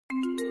Hi,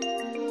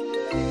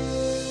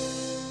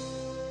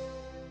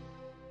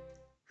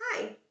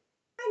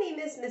 my name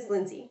is Miss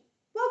Lindsay.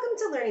 Welcome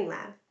to Learning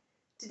Lab.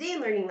 Today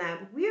in Learning Lab,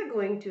 we are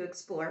going to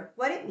explore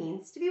what it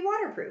means to be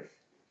waterproof.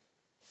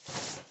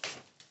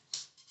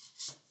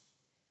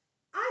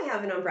 I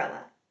have an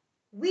umbrella.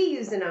 We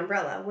use an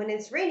umbrella when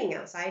it's raining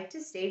outside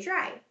to stay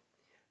dry.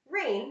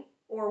 Rain,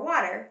 or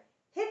water,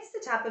 hits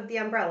the top of the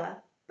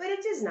umbrella, but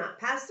it does not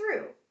pass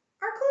through.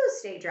 Our clothes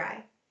stay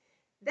dry.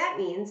 That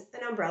means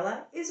an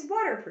umbrella is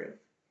waterproof.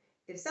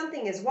 If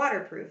something is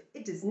waterproof,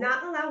 it does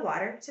not allow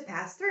water to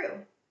pass through.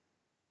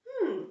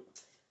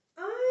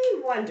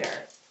 I wonder,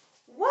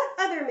 what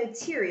other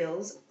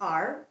materials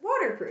are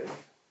waterproof?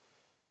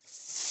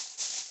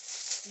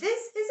 This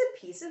is a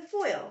piece of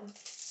foil.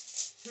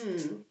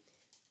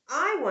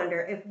 I wonder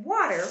if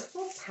water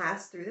will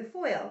pass through the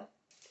foil.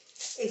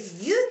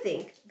 If you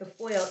think the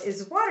foil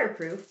is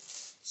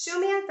waterproof, show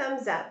me a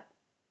thumbs up.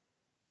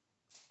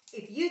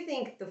 If you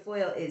think the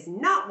foil is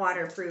not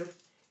waterproof,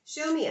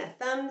 show me a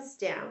thumbs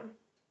down.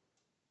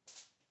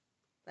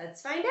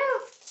 Let's find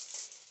out.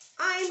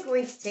 I'm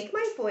going to take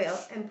my foil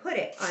and put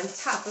it on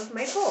top of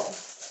my bowl.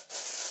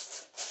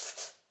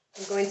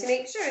 I'm going to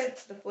make sure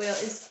the foil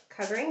is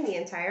covering the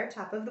entire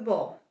top of the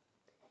bowl.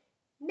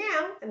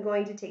 Now I'm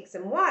going to take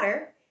some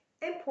water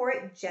and pour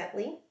it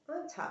gently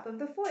on top of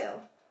the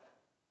foil.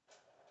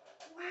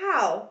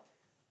 Wow,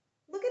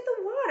 look at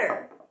the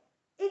water.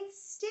 It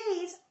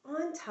stays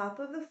on top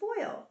of the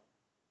foil.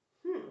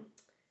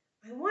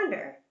 I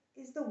wonder,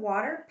 is the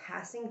water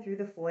passing through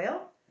the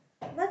foil?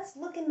 Let's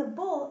look in the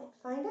bowl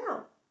and find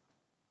out.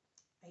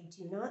 I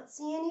do not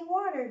see any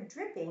water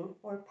dripping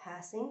or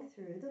passing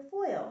through the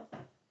foil.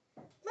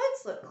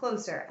 Let's look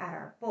closer at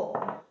our bowl.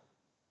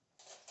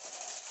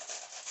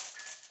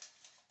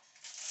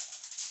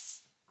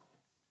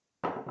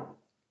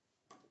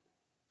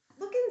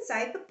 Look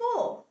inside the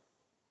bowl.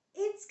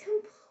 It's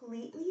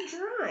completely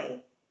dry.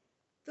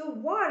 The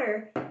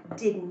water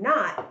did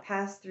not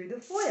pass through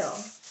the foil.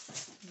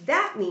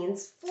 That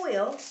means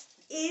foil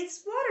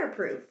is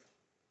waterproof.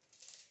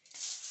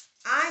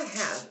 I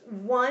have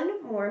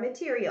one more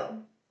material.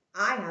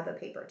 I have a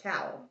paper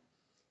towel.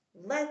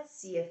 Let's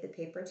see if the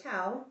paper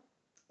towel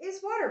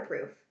is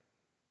waterproof.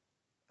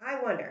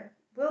 I wonder,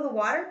 will the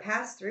water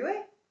pass through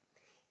it?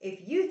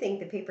 If you think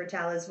the paper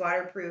towel is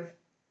waterproof,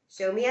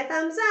 show me a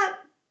thumbs up.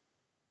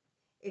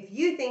 If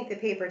you think the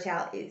paper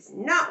towel is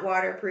not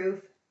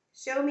waterproof,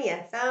 show me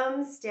a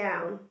thumbs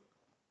down.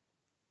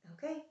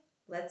 Okay,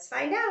 let's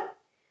find out.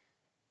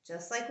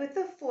 Just like with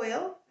the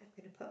foil, I'm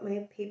going to put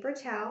my paper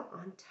towel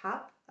on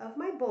top of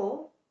my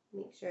bowl.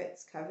 Make sure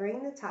it's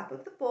covering the top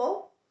of the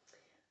bowl.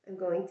 I'm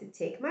going to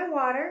take my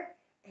water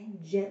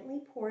and gently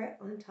pour it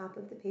on top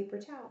of the paper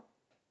towel.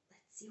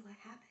 Let's see what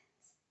happens.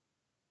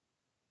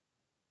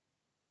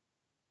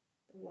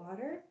 The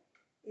water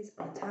is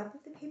on top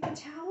of the paper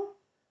towel.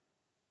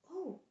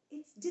 Oh,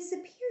 it's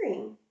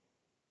disappearing.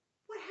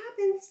 What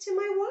happens to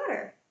my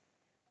water?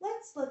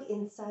 Let's look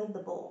inside the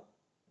bowl.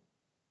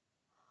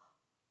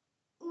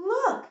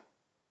 Look,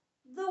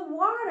 the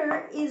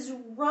water is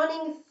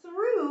running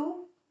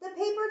through the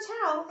paper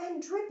towel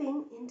and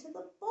dripping into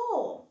the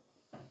bowl.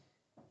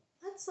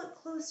 Let's look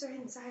closer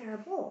inside our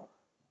bowl.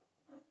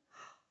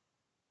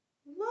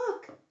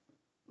 Look,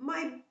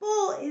 my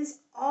bowl is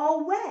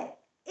all wet.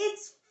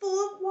 It's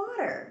full of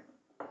water.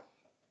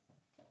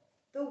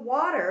 The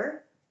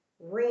water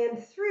ran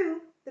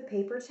through the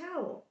paper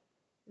towel.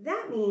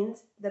 That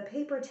means the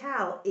paper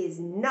towel is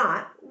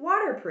not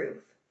waterproof.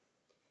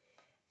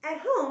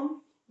 At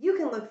home, you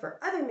can look for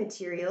other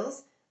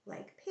materials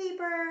like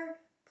paper,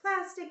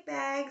 plastic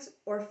bags,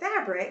 or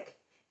fabric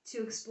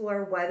to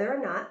explore whether or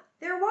not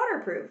they're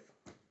waterproof.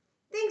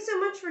 Thanks so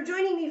much for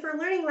joining me for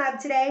Learning Lab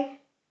today.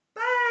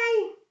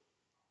 Bye!